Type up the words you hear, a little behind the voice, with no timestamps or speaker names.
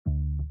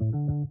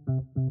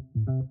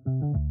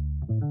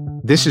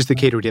This is the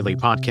Cato Daily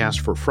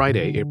Podcast for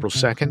Friday, April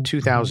 2nd,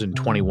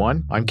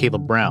 2021. I'm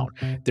Caleb Brown.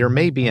 There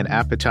may be an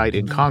appetite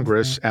in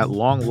Congress at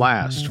long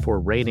last for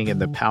reining in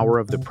the power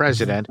of the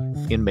president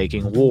in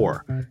making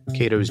war.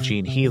 Cato's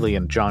Gene Healy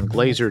and John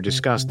Glazer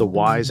discuss the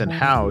whys and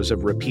hows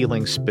of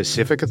repealing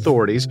specific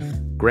authorities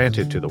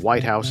granted to the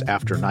White House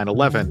after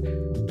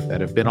 9/11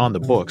 that have been on the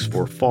books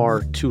for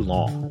far too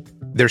long.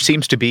 There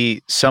seems to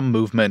be some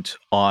movement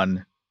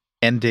on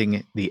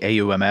ending the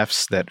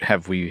AUMFs that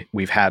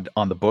we've had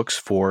on the books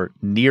for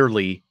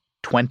nearly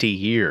 20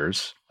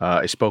 years.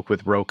 I spoke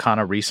with Ro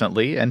Khanna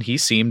recently, and he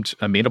seemed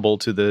amenable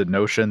to the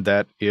notion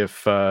that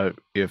if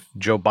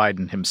Joe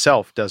Biden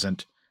himself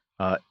doesn't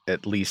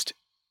at least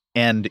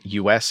end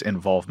U.S.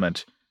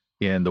 involvement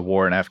in the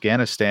war in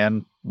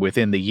Afghanistan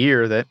within the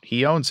year, that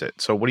he owns it.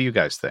 So what do you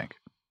guys think?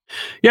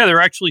 Yeah, there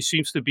actually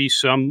seems to be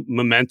some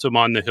momentum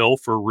on the Hill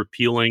for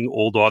repealing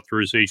old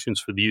authorizations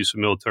for the use of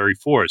military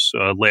force.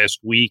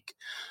 Last week,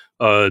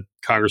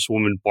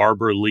 Congresswoman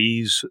Barbara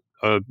Lee's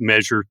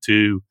measure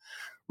to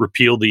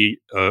repeal the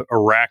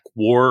Iraq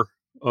War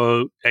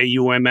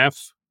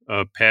AUMF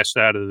passed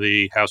out of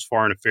the House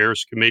Foreign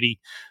Affairs Committee.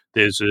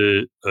 There's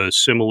a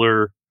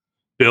similar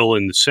bill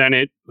in the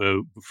Senate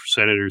for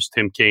Senators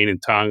Tim Kaine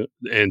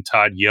and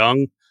Todd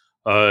Young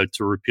to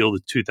repeal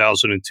the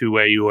 2002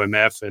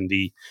 AUMF and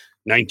the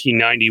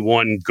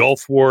 1991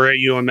 Gulf War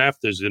AUMF.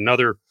 There's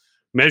another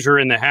measure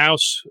in the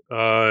House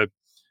to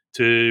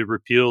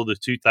repeal the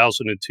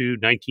 2002,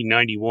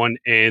 1991,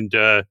 and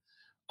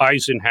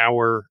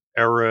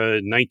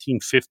Eisenhower-era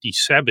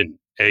 1957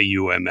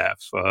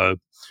 AUMF,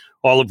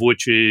 all of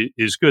which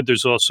is good.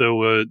 There's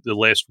also, the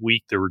last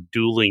week, there were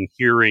dueling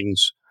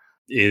hearings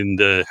in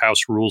the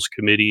House Rules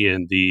Committee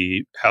and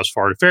the House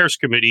Foreign Affairs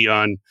Committee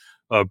on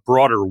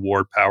broader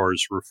war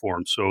powers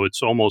reform. So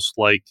it's almost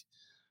like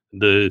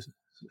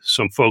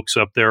some folks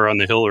up there on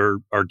the Hill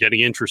are getting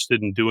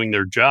interested in doing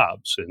their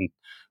jobs and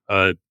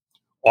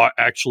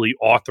actually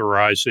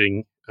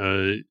authorizing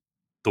the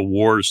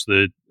wars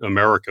that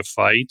America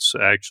fights,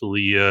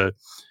 actually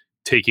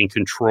taking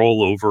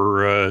control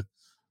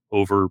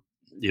over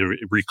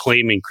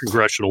reclaiming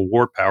congressional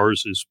war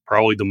powers is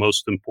probably the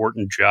most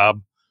important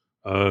job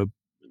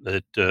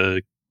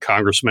that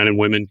congressmen and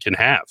women can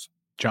have.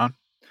 John?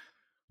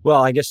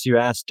 Well, I guess you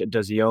asked,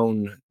 does he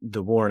own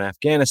the war in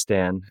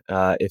Afghanistan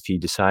if he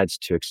decides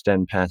to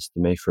extend past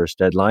the May 1st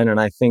deadline?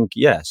 And I think,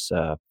 yes,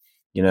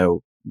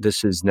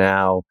 this is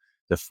now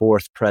the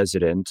fourth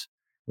president.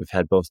 We've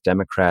had both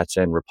Democrats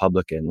and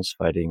Republicans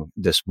fighting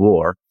this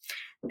war.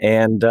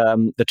 And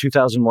the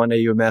 2001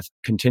 AUMF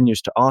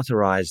continues to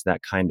authorize that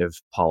kind of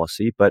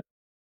policy. But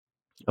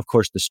of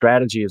course, the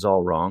strategy is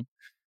all wrong.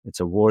 It's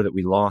a war that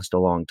we lost a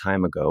long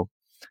time ago.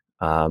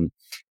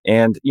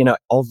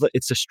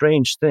 It's a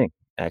strange thing,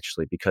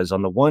 actually, because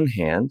on the one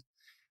hand,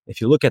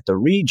 if you look at the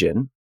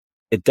region,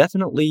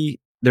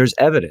 there's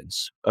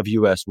evidence of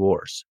U.S.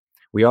 wars.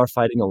 We are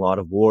fighting a lot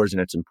of wars,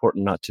 and it's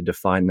important not to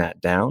define that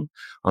down.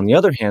 On the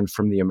other hand,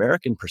 from the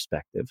American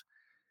perspective,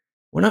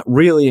 we're not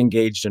really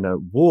engaged in a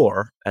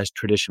war as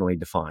traditionally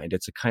defined.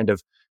 It's a kind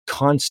of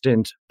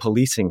constant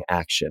policing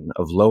action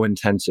of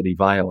low-intensity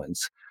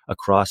violence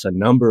across a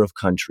number of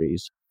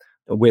countries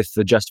with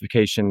the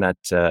justification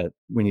that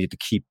we need to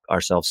keep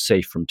ourselves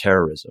safe from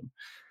terrorism.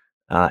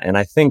 And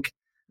I think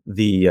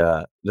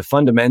the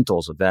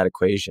fundamentals of that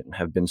equation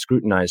have been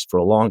scrutinized for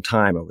a long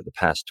time over the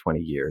past 20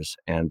 years,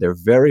 and they're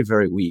very,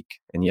 very weak,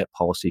 and yet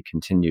policy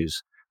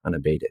continues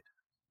unabated.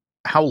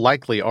 How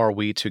likely are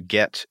we to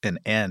get an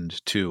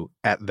end to,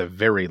 at the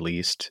very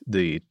least,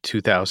 the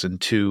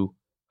 2002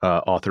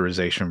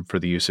 authorization for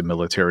the use of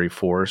military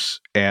force?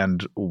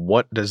 And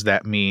what does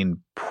that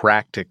mean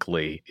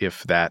practically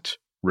if that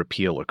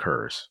repeal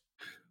occurs?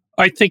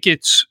 I think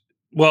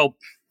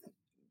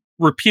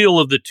repeal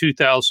of the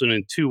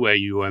 2002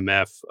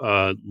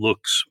 AUMF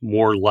looks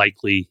more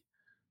likely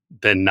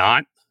than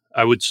not,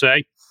 I would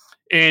say.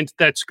 And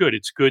that's good.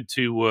 It's good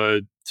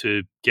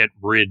to get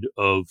rid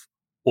of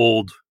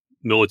old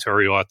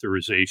military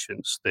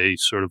authorizations. They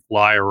sort of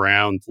lie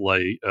around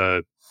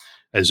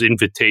as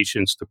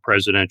invitations to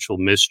presidential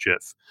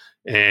mischief.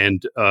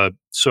 And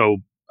so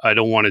I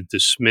don't want to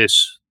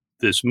dismiss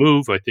this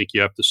move. I think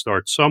you have to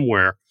start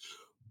somewhere.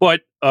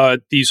 But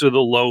these are the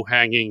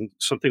low-hanging,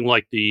 something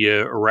like the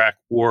Iraq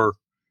War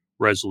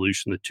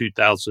resolution, the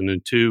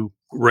 2002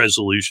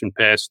 resolution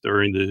passed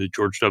during the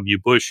George W.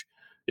 Bush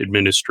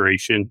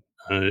administration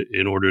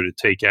in order to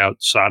take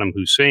out Saddam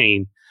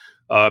Hussein.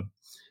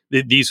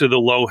 These are the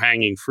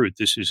low-hanging fruit.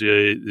 This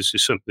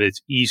is something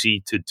that's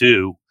easy to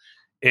do.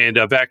 And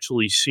I've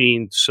actually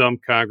seen some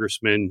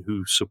congressmen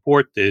who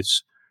support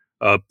this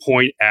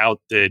point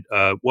out that,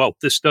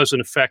 this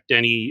doesn't affect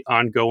any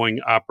ongoing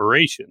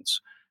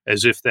operations,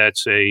 as if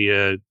that's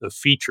a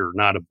feature,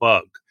 not a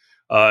bug.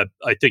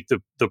 I think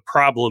the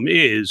problem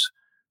is,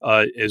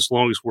 as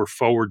long as we're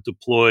forward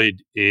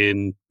deployed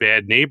in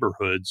bad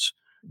neighborhoods,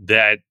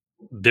 that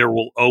there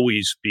will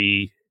always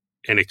be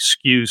an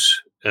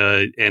excuse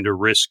and a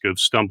risk of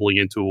stumbling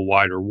into a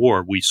wider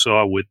war. We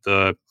saw with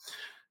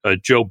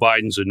Joe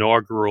Biden's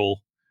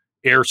inaugural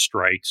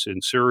airstrikes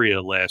in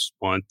Syria last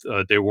month,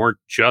 they weren't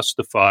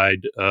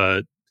justified.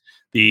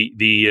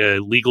 The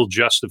legal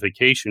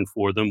justification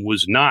for them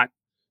was not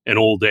an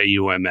old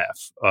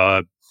AUMF.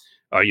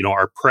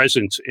 Our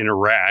presence in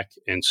Iraq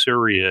and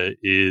Syria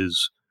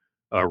is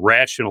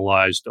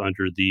rationalized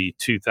under the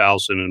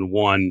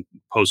 2001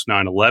 post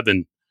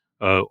 9/11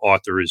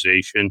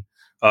 authorization,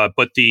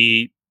 but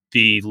the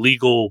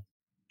legal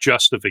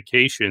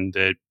justification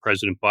that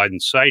President Biden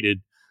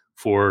cited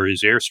for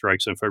his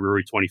airstrikes on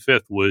February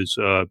 25th was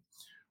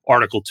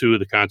Article 2 of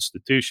the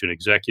Constitution,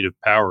 executive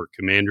power,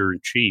 commander in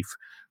chief.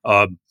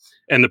 And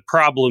the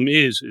problem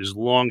is, as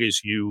long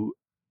as we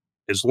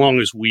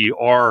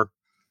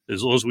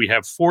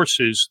have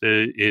forces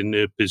in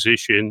a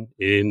position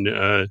in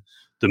the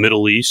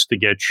Middle East to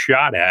get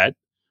shot at,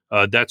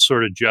 that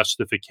sort of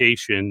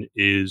justification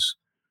is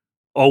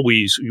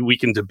always, we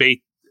can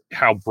debate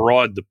how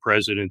broad the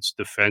president's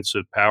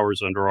defensive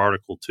powers under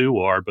Article 2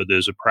 are, but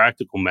as a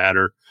practical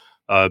matter,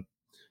 the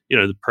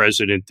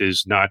president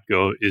is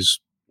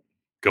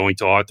going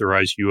to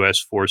authorize U.S.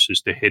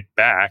 forces to hit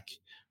back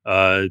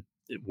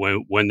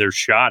when they're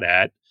shot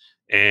at.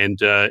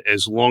 And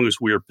as long as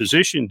we are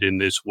positioned in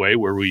this way,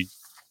 where we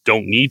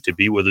don't need to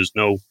be, where there's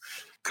no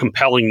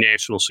compelling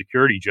national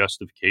security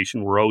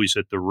justification, we're always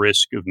at the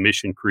risk of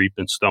mission creep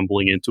and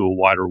stumbling into a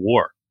wider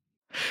war.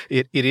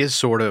 It is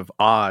sort of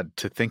odd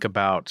to think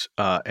about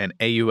an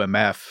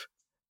AUMF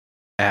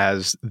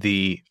as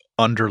the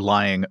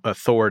underlying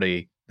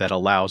authority that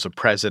allows a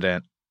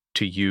president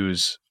to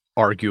use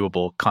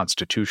arguable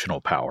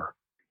constitutional power.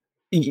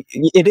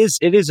 It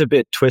is a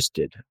bit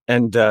twisted,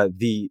 and I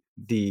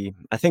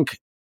think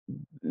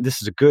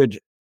this is a good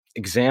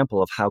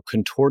example of how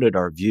contorted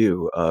our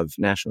view of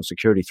national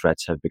security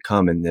threats have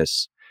become in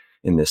this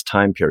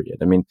time period.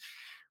 I mean,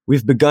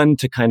 we've begun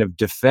to kind of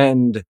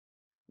defend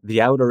the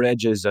outer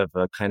edges of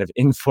a kind of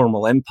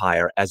informal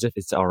empire as if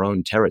it's our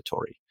own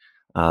territory.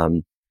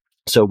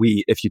 So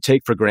if you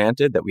take for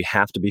granted that we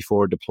have to be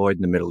forward deployed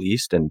in the Middle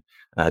East and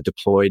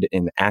deployed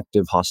in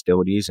active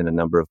hostilities in a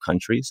number of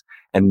countries,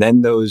 and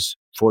then those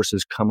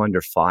forces come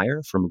under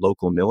fire from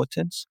local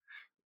militants,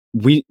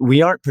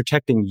 we aren't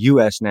protecting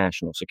U.S.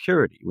 national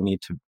security. We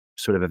need to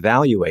sort of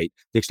evaluate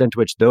the extent to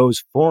which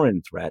those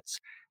foreign threats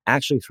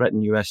actually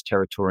threaten U.S.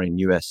 territory and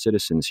U.S.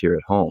 citizens here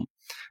at home.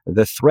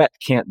 The threat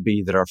can't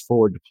be that our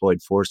forward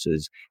deployed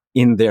forces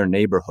in their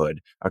neighborhood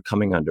are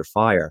coming under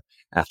fire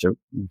after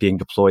being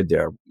deployed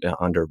there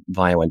under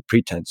violent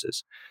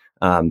pretenses.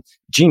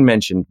 Gene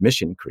mentioned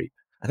mission creep.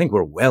 I think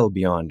we're well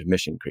beyond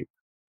mission creep.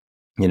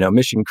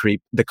 Mission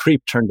creep, the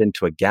creep turned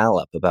into a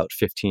gallop about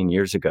 15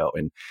 years ago.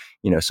 And,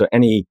 so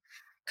any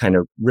kind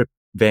of Rip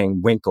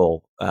Van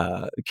Winkle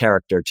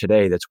character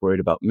today that's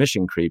worried about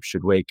mission creep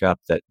should wake up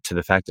to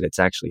the fact that it's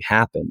actually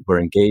happened. We're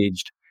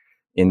engaged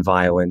in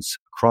violence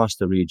across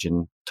the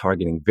region,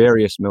 targeting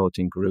various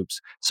militant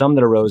groups, some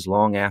that arose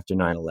long after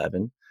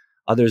 9/11,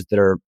 others that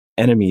are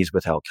enemies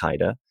with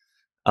Al-Qaeda,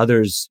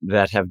 others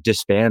that have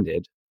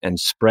disbanded and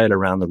spread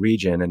around the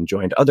region and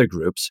joined other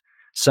groups,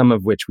 some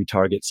of which we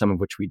target, some of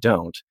which we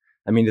don't.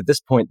 I mean, at this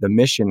point, the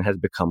mission has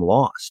become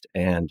lost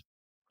and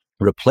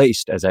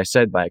replaced, as I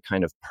said, by a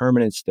kind of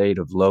permanent state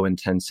of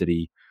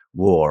low-intensity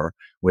war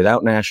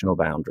without national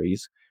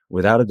boundaries,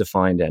 without a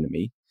defined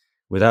enemy,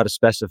 without a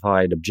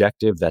specified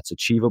objective that's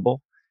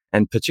achievable,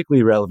 and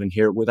particularly relevant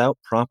here, without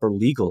proper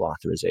legal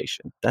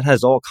authorization. That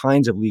has all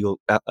kinds of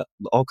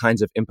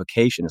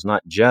implications,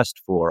 not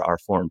just for our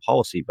foreign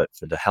policy, but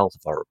for the health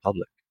of our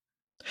republic.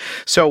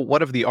 So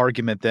what of the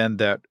argument then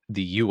that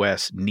the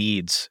U.S.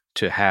 needs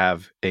to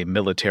have a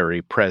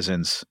military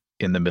presence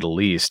in the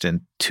Middle East?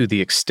 And to the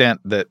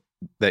extent that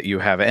you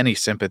have any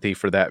sympathy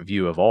for that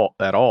view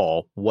at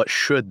all, what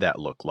should that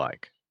look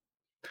like?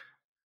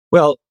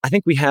 Well, I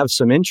think we have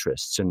some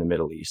interests in the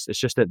Middle East. It's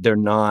just that they're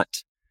not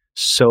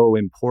so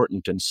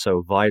important and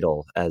so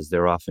vital as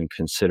they're often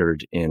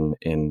considered in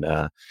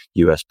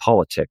U.S.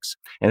 politics.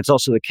 And it's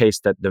also the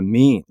case that the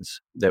means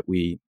that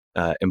we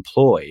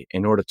employ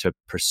in order to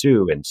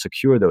pursue and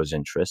secure those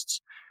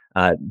interests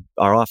are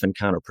often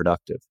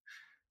counterproductive.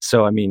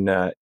 So, I mean,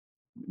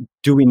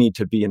 do we need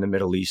to be in the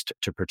Middle East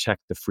to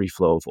protect the free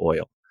flow of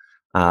oil?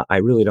 I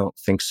really don't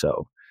think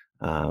so.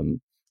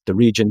 The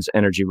region's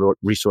energy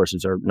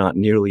resources are not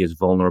nearly as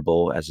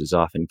vulnerable as is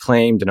often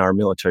claimed, and our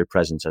military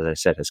presence, as I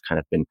said, has kind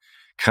of been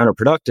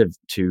counterproductive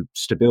to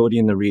stability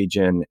in the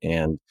region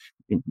and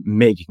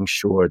making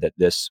sure that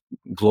this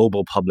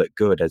global public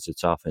good, as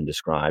it's often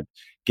described,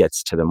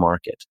 gets to the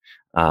market.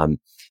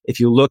 If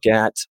you look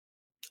at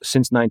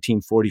since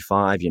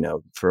 1945,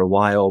 for a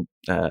while,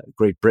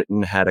 Great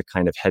Britain had a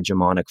kind of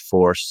hegemonic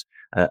force,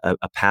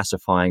 a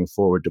pacifying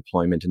forward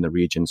deployment in the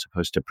region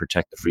supposed to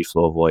protect the free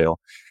flow of oil.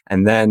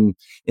 And then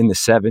in the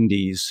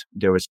 70s,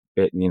 there was,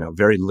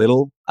 very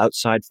little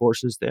outside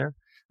forces there.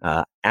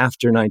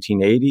 After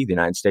 1980, the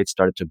United States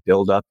started to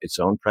build up its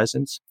own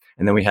presence.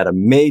 And then we had a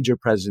major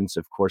presence,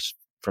 of course,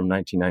 from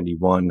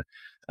 1991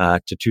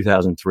 to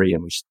 2003,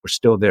 and we're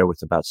still there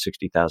with about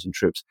 60,000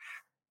 troops.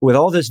 With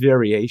all this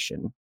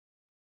variation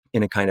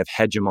in a kind of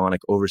hegemonic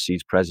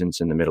overseas presence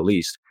in the Middle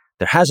East,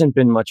 There hasn't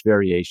been much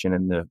variation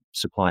in the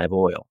supply of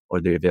oil or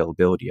the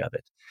availability of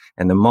it.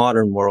 And the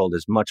modern world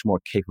is much more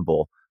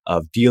capable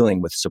of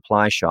dealing with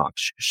supply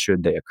shocks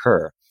should they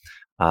occur.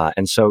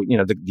 And so,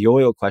 the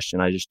oil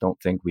question, I just don't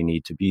think we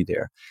need to be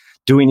there.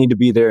 Do we need to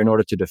be there in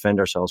order to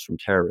defend ourselves from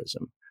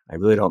terrorism? I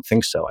really don't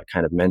think so. I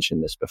kind of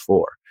mentioned this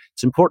before.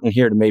 It's important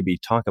here to maybe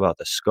talk about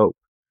the scope,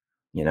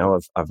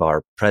 of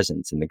our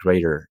presence in the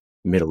greater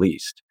Middle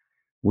East.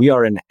 We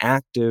are in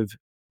active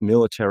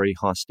military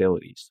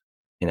hostilities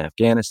in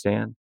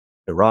Afghanistan,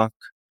 Iraq,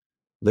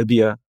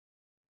 Libya,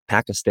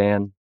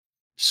 Pakistan,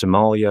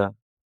 Somalia,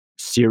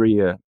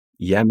 Syria,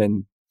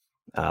 Yemen,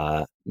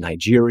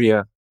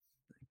 Nigeria,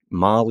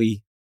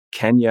 Mali,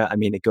 Kenya. I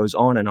mean, it goes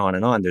on and on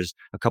and on. There's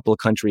a couple of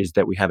countries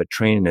that we have a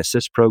train and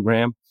assist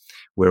program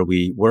where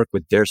we work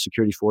with their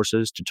security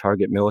forces to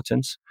target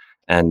militants.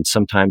 And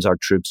sometimes our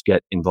troops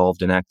get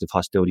involved in active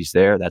hostilities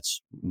there.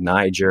 That's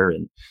Niger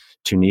and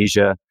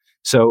Tunisia.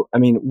 So, I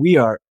mean, we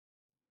are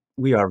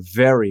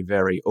very,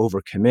 very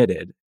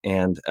overcommitted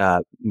and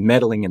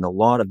meddling in a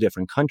lot of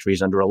different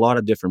countries under a lot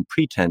of different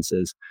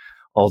pretenses,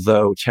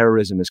 although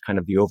terrorism is kind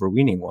of the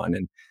overweening one.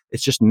 And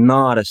it's just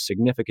not a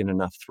significant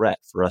enough threat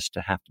for us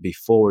to have to be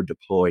forward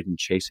deployed and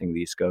chasing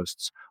these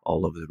ghosts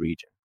all over the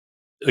region.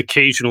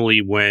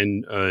 Occasionally,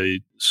 when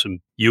some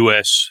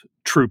U.S.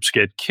 troops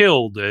get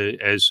killed,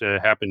 as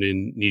happened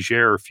in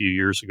Niger a few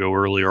years ago,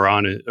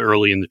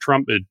 early in the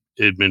Trump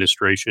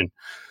administration,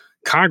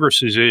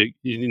 Congress is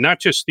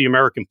not just the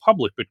American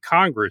public, but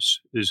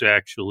Congress is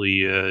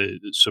actually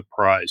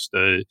surprised.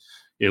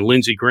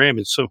 Lindsey Graham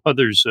and some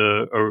others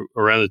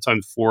around the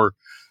time before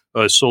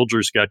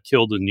soldiers got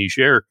killed in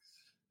Niger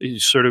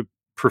sort of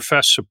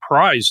professed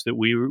surprise that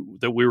we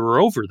were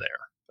over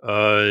there.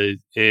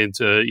 This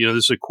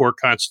is a core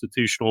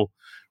constitutional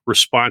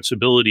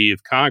responsibility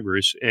of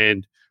Congress,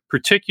 and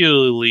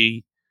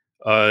particularly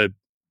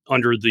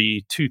under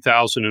the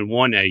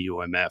 2001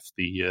 AUMF,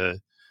 the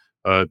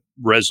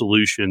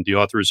resolution, the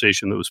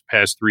authorization that was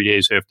passed 3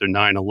 days after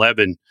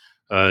 9/11,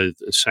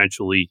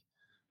 essentially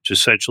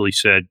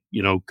said,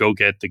 go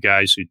get the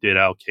guys who did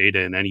Al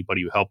Qaeda and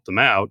anybody who helped them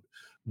out.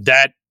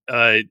 That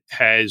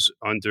has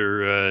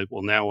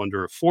now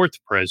under a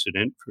fourth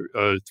president,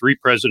 3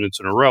 presidents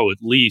in a row at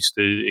least,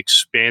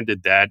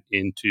 expanded that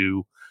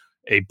into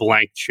a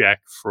blank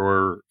check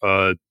for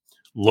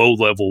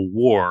low-level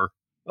war,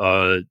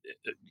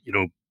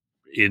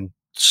 in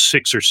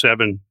 6 or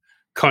 7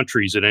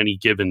 countries at any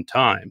given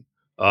time.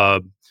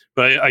 But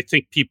I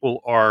think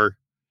people are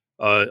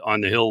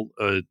on the Hill,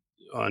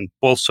 on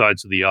both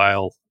sides of the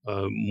aisle,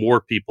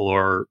 more people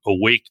are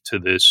awake to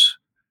this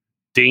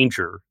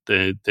danger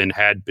than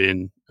had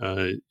been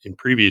in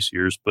previous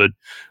years. But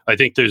I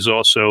think there's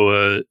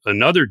also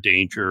another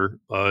danger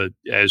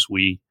as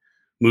we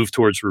move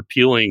towards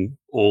repealing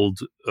old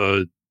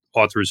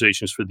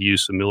authorizations for the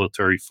use of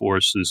military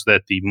force, is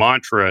that the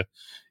mantra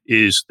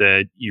is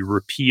that you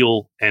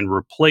repeal and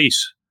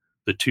replace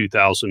the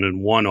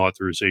 2001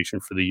 authorization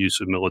for the use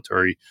of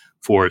military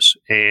force.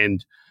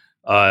 And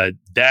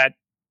that,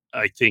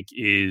 I think,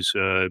 is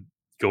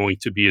going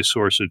to be a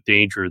source of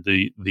danger.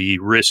 The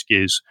risk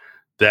is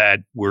that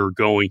we're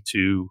going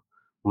to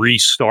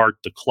restart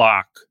the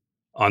clock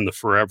on the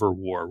forever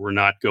war. We're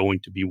not going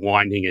to be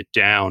winding it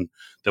down,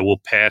 that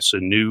we'll pass a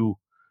new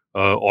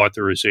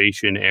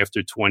authorization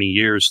after 20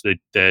 years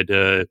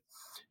that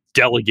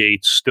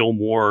delegates still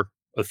more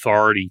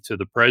authority to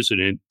the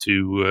president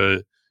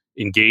to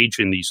engage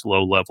in these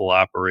low-level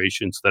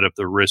operations that have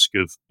the risk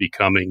of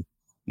becoming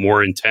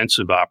more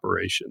intensive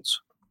operations.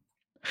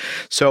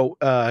 So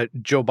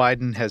Joe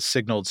Biden has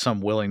signaled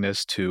some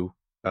willingness to,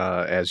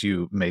 as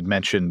you made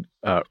mention,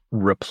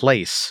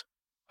 replace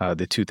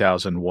the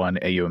 2001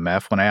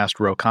 AUMF. When I asked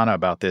Ro Khanna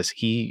about this,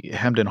 he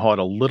hemmed and hawed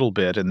a little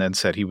bit and then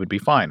said he would be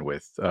fine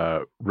with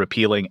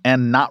repealing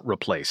and not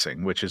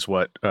replacing, which is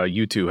what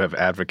you two have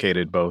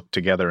advocated both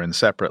together and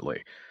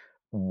separately.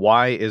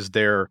 Why is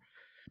there,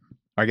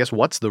 I guess,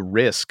 what's the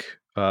risk,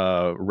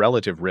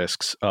 relative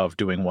risks of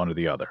doing one or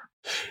the other?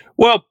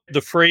 Well,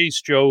 the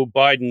phrase Joe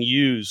Biden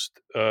used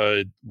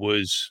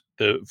was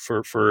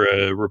for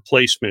a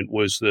replacement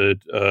was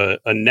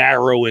a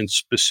narrow and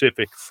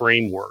specific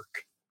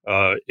framework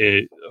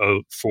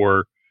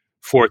for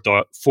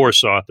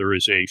force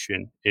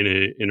authorization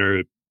in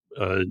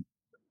a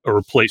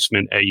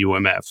replacement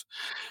AUMF,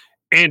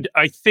 and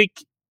I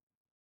think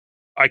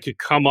I could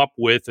come up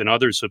with, and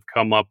others have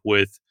come up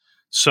with,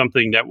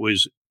 something that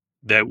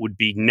would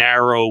be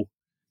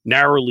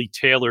narrowly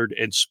tailored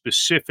and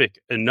specific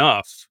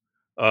enough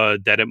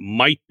that it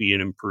might be an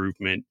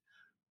improvement,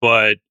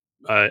 but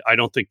I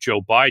don't think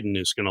Joe Biden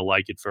is going to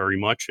like it very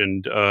much,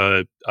 and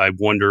I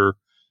wonder.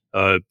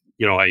 I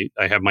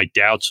have my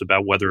doubts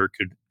about whether it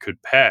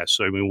could pass.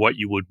 I mean, what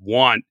you would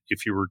want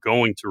if you were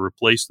going to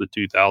replace the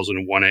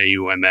 2001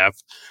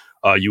 AUMF,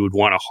 you would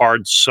want a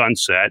hard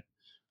sunset,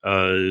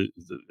 a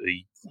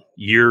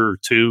year or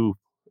 2,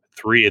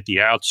 3 at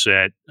the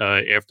outset,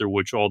 after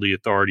which all the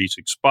authorities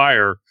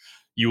expire.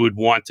 You would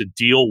want to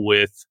deal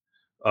with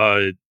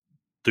the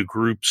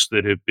groups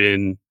that have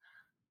been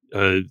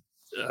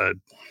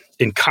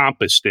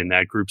encompassed in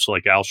that, groups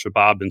like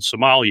al-Shabaab in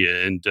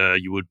Somalia, and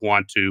you would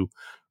want to,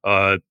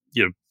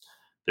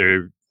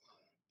 there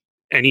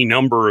any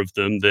number of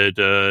them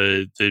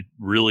that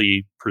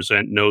really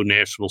present no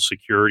national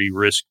security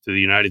risk to the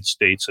United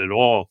States at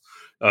all.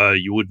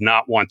 You would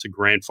not want to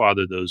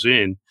grandfather those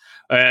in.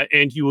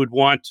 And you would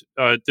want,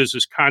 there's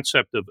this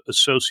concept of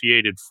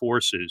associated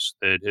forces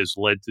that has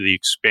led to the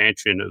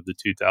expansion of the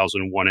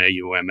 2001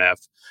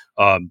 AUMF,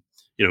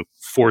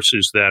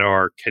 forces that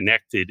are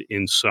connected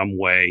in some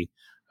way,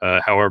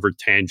 however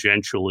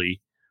tangentially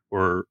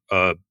or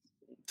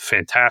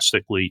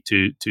fantastically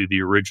to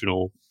the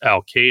original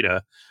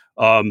Al-Qaeda.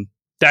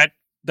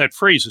 That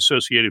phrase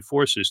 "associated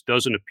forces"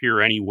 doesn't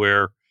appear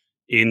anywhere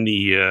in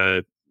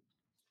the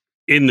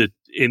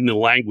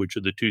language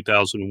of the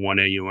 2001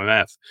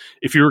 AUMF.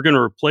 If you were going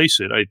to replace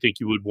it, I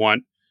think you would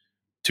want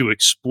to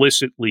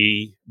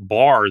explicitly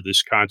bar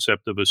this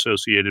concept of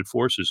associated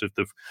forces.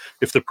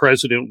 If the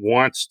president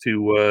wants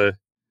to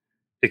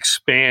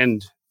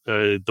expand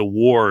the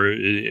war,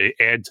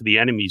 add to the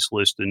enemies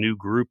list a new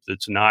group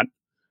that's not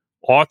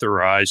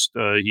authorized,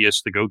 he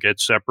has to go get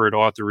separate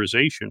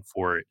authorization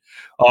for it.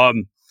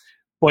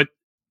 But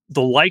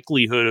the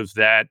likelihood of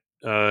that,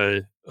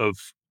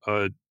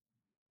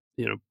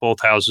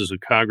 both houses of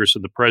Congress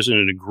and the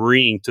president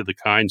agreeing to the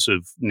kinds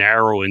of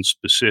narrow and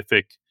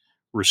specific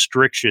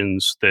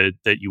restrictions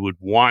that you would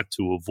want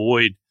to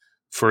avoid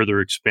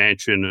further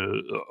expansion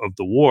of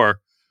the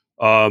war,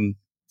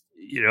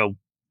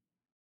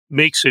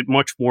 makes it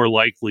much more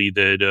likely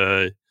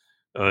that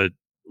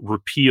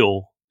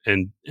repeal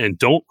and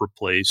don't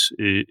replace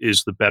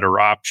is the better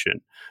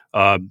option.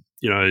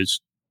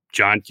 As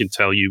John can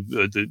tell you,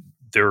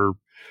 there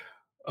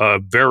are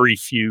very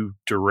few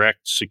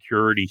direct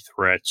security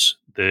threats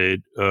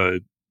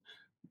that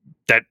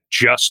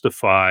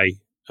justify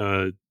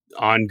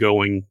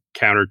ongoing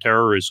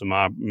counterterrorism,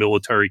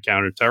 military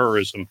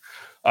counterterrorism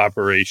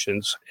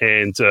operations.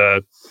 And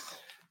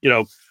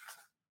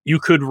you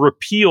could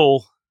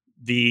repeal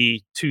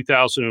the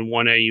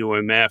 2001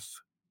 AUMF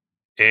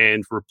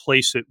and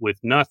replace it with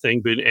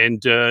nothing,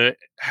 and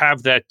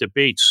have that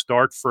debate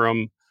start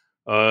from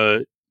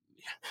nothing,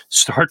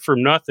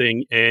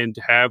 and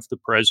have the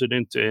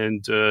president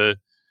and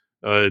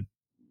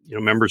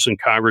members in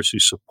Congress who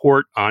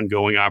support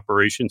ongoing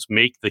operations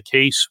make the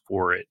case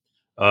for it.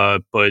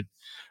 But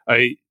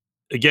I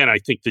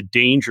think the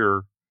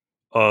danger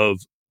of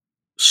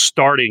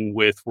starting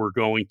with, we're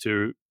going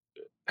to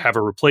have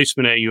a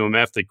replacement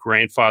AUMF that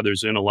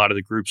grandfathers in a lot of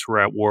the groups we're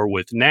at war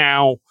with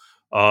now,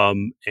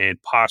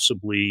 and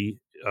possibly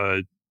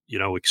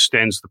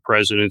extends the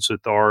president's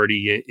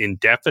authority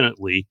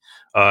indefinitely,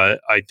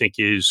 I think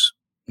is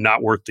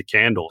not worth the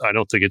candle. I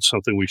don't think it's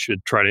something we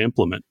should try to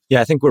implement.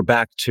 Yeah, I think we're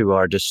back to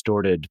our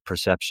distorted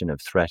perception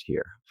of threat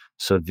here.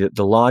 So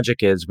the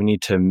logic is we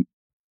need to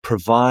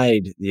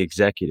provide the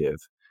executive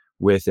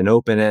with an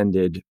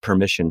open-ended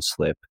permission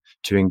slip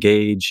to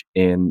engage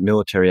in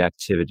military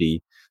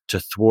activity to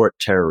thwart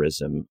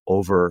terrorism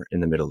over in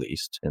the Middle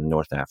East and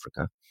North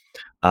Africa.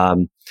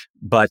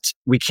 But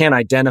we can't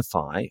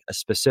identify a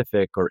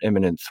specific or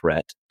imminent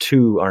threat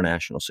to our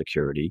national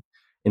security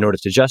in order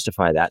to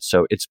justify that.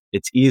 So it's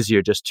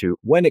easier just to,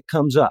 when it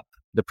comes up,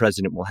 the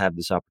president will have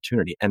this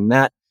opportunity. And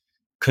that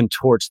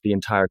contorts the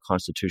entire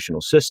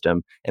constitutional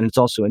system. And it's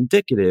also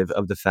indicative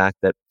of the fact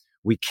that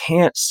we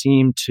can't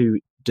seem to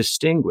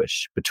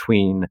distinguish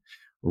between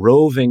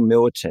roving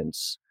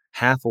militants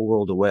half a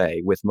world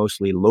away with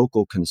mostly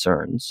local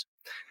concerns,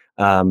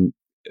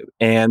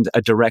 and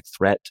a direct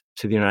threat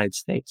to the United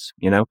States.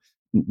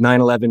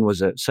 9/11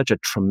 was such a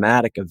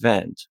traumatic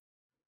event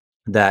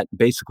that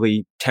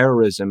basically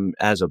terrorism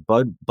as a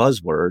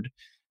buzzword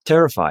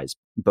terrifies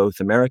both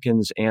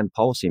Americans and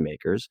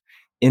policymakers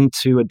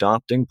into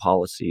adopting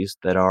policies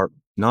that are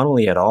not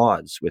only at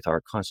odds with our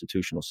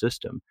constitutional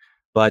system,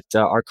 but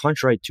are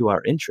contrary to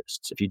our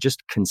interests. If you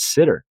just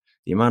consider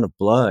the amount of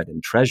blood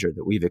and treasure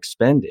that we've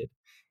expended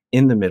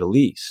in the Middle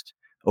East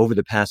over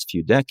the past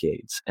few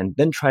decades, and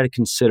then try to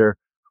consider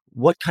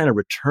what kind of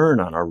return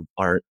on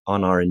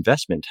our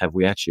investment have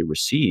we actually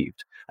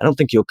received, I don't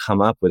think you'll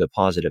come up with a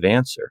positive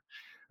answer.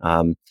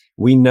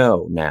 We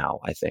know now,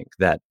 I think,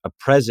 that a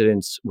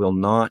president will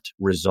not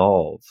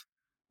resolve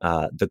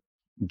the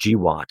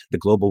GWOT, the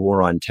global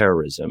war on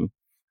terrorism,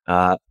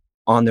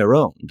 on their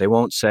own. They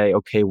won't say,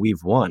 okay,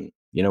 we've won.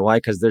 You know why?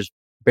 Because there's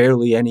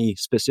barely any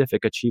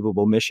specific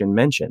achievable mission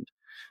mentioned.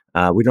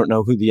 We don't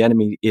know who the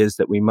enemy is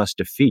that we must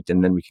defeat,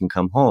 and then we can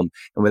come home.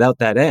 And without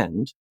that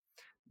end,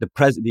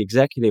 the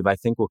executive, I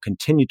think, will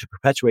continue to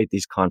perpetuate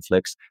these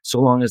conflicts so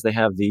long as they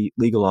have the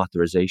legal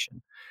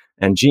authorization.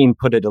 And Gene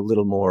put it a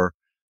little more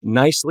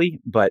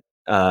nicely, but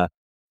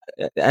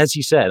as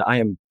he said, I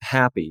am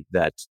happy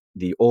that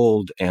the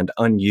old and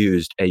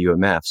unused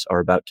AUMFs are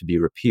about to be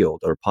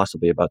repealed, or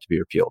possibly about to be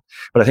repealed.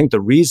 But I think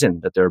the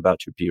reason that they're about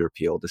to be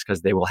repealed is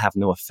because they will have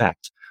no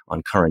effect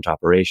on current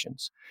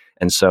operations.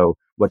 And so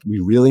what we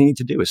really need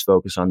to do is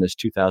focus on this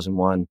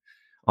 2001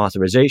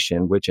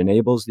 authorization, which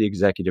enables the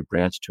executive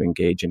branch to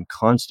engage in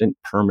constant,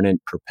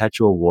 permanent,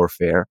 perpetual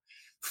warfare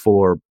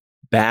for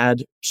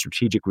bad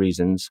strategic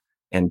reasons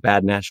and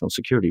bad national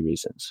security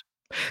reasons.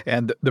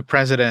 And the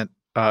president,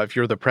 if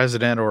you're the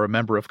president or a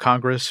member of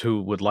Congress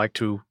who would like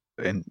to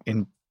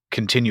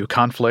continue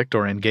conflict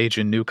or engage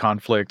in new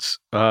conflicts,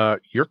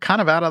 you're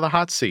kind of out of the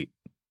hot seat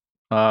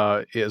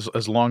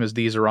as long as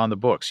these are on the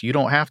books. You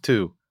don't have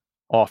to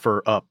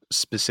offer up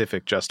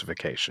specific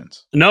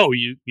justifications. No,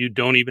 you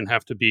don't even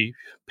have to be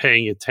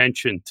paying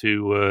attention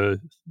to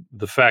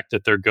the fact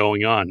that they're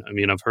going on. I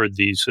mean, I've heard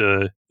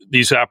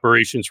these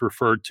operations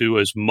referred to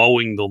as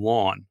mowing the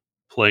lawn,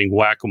 playing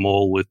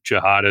whack-a-mole with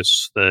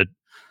jihadists that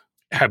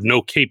have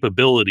no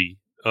capability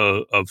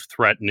of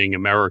threatening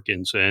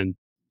Americans. And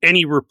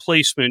any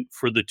replacement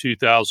for the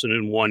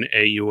 2001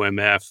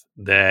 AUMF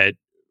that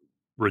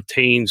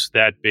retains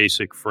that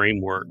basic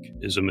framework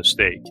is a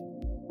mistake.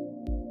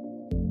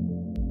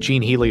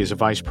 Gene Healy is a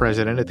vice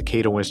president at the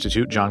Cato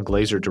Institute. John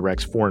Glaser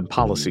directs foreign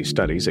policy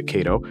studies at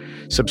Cato.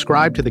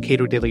 Subscribe to the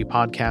Cato Daily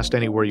Podcast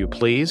anywhere you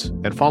please,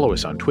 and follow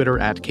us on Twitter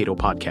 @Cato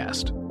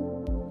Podcast.